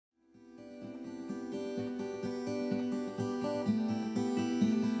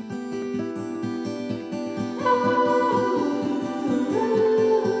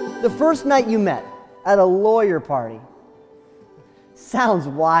The first night you met at a lawyer party. Sounds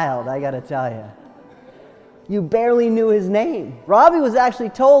wild, I gotta tell you. You barely knew his name. Robbie was actually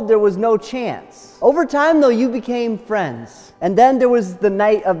told there was no chance. Over time, though, you became friends. And then there was the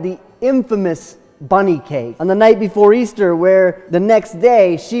night of the infamous bunny cake. On the night before Easter, where the next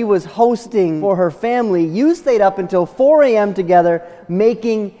day she was hosting for her family, you stayed up until 4 a.m. together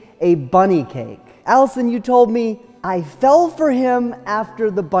making a bunny cake. Allison, you told me, I fell for him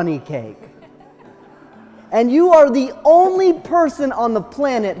after the bunny cake. And you are the only person on the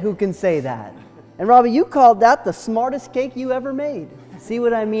planet who can say that. And Robbie, you called that the smartest cake you ever made. See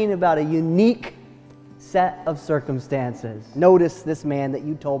what I mean about a unique set of circumstances. Notice this man that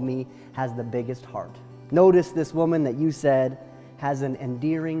you told me has the biggest heart. Notice this woman that you said has an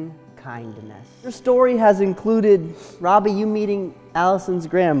endearing kindness. Your story has included, Robbie, you meeting Allison's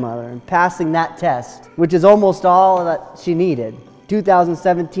grandmother and passing that test, which is almost all that she needed.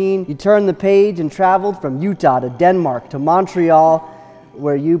 2017, you turned the page and traveled from Utah to Denmark to Montreal,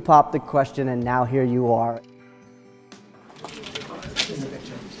 where you popped the question, and now here you are.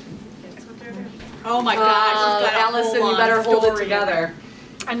 Oh my gosh, Allison, you better hold it together.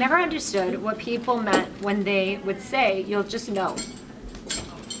 I never understood what people meant when they would say, "You'll just know."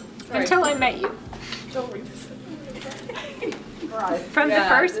 Until I met you. Don't read this. From the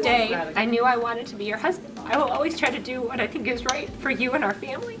first day, I knew I wanted to be your husband. I will always try to do what I think is right for you and our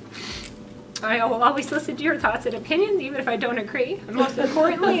family. I will always listen to your thoughts and opinions, even if I don't agree. And most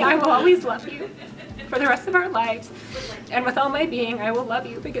importantly, I will always love you for the rest of our lives. And with all my being, I will love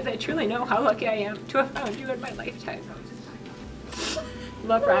you because I truly know how lucky I am to have found you in my lifetime.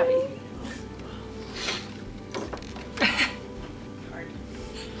 Love, Robbie.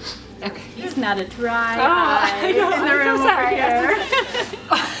 Okay. There's not a dry eye in the room over here.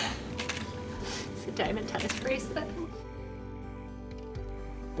 It's a diamond tennis bracelet.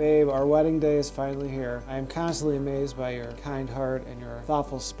 Babe, our wedding day is finally here. I am constantly amazed by your kind heart and your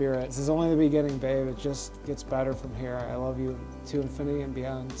thoughtful spirit. This is only the beginning, babe. It just gets better from here. I love you to infinity and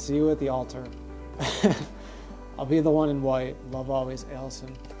beyond. See you at the altar. I'll be the one in white. Love always,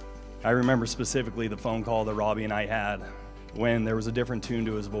 Allison. I remember specifically the phone call that Robbie and I had when there was a different tune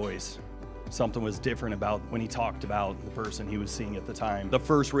to his voice. Something was different about when he talked about the person he was seeing at the time. The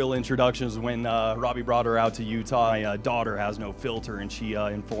first real introduction was when Robbie brought her out to Utah. My daughter has no filter, and she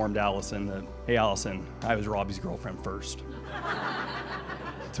informed Allison that, "Hey Allison, I was Robbie's girlfriend first."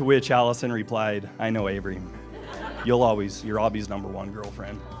 To which Allison replied, "I know, Avery. You're Robbie's #1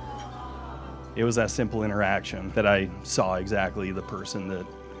 girlfriend." It was that simple interaction that I saw exactly the person that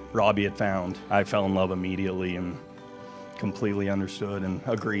Robbie had found. I fell in love immediately and completely understood and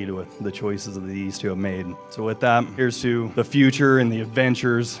agreed with the choices that these two have made. So with that, here's to the future and the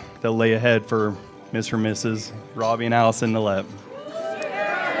adventures that lay ahead for Mr. and Mrs. Robbie and Allison Nillette.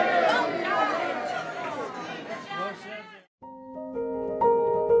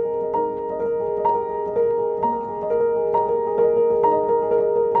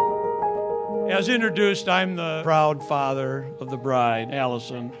 As introduced, I'm the proud father of the bride,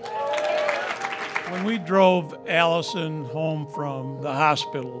 Allison. When we drove Allison home from the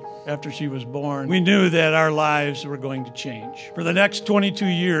hospital after she was born, we knew that our lives were going to change. For the next 22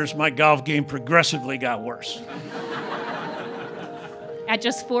 years, my golf game progressively got worse. At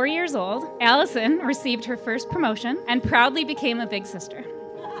just 4 years old, Allison received her first promotion and proudly became a big sister.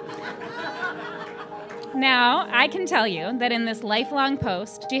 Now, I can tell you that in this lifelong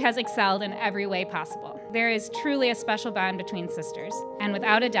post, she has excelled in every way possible. There is truly a special bond between sisters, and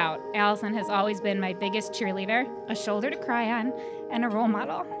without a doubt, Allison has always been my biggest cheerleader, a shoulder to cry on, and a role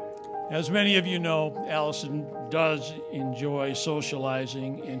model. As many of you know, Allison does enjoy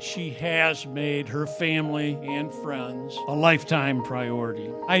socializing, and she has made her family and friends a lifetime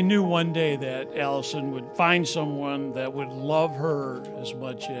priority. I knew one day that Allison would find someone that would love her as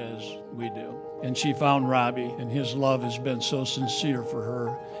much as we do. And she found Robbie, and his love has been so sincere for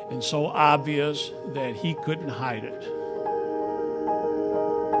her and so obvious that he couldn't hide it.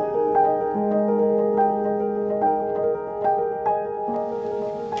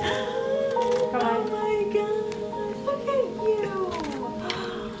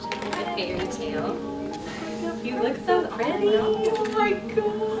 You look so pretty. Oh my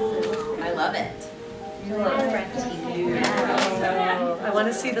God. I love it. You look pretty. I want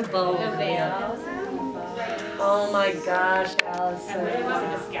to see the bow. Oh my gosh, Allison.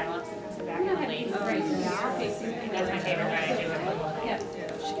 The scallops and the back of the lace. That's my favorite that I do.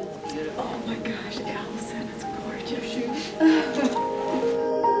 Oh my gosh, Allison, it's gorgeous.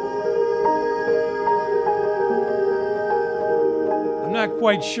 I'm not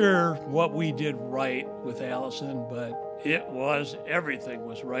quite sure what we did right with Allison, but Everything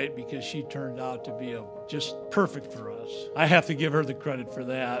was right because she turned out to be just perfect for us. I have to give her the credit for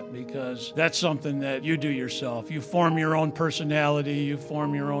that because that's something that you do yourself. You form your own personality, you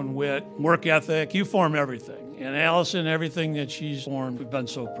form your own wit, work ethic, you form everything. And Allison, everything that she's formed, we've been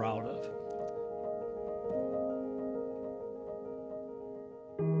so proud of.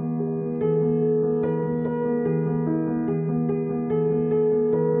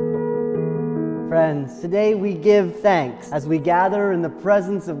 Friends, today we give thanks as we gather in the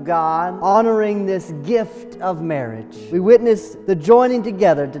presence of God, honoring this gift of marriage. We witness the joining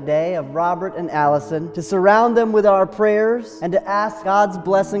together today of Robert and Allison to surround them with our prayers and to ask God's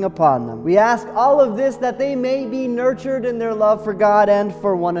blessing upon them. We ask all of this that they may be nurtured in their love for God and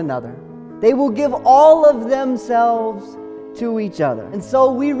for one another. They will give all of themselves to each other. And so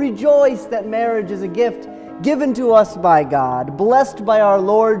we rejoice that marriage is a gift given to us by God, blessed by our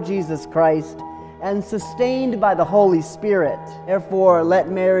Lord Jesus Christ, and sustained by the Holy Spirit. Therefore, let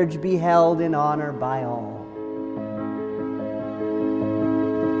marriage be held in honor by all.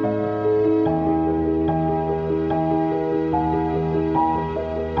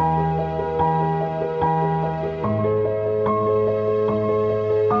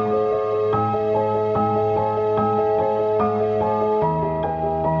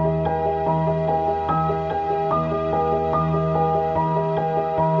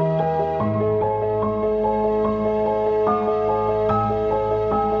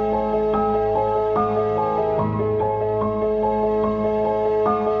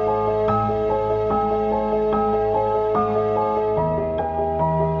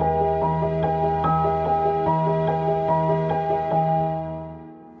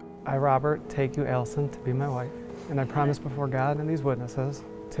 I, Robert, take you, Allison, to be my wife, and I promise before God and these witnesses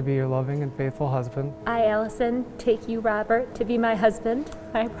to be your loving and faithful husband. I, Allison, take you, Robert, to be my husband.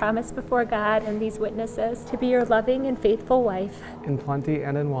 I promise before God and these witnesses to be your loving and faithful wife. In plenty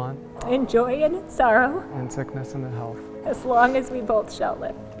and in want. In joy and in sorrow. In sickness and in health. As long as we both shall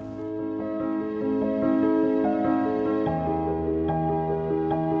live.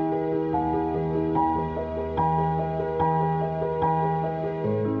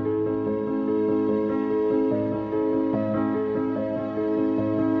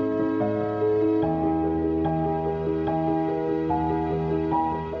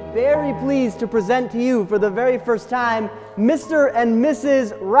 Very pleased to present to you for the very first time, Mr. and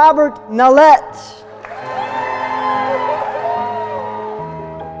Mrs. Robert Nallette.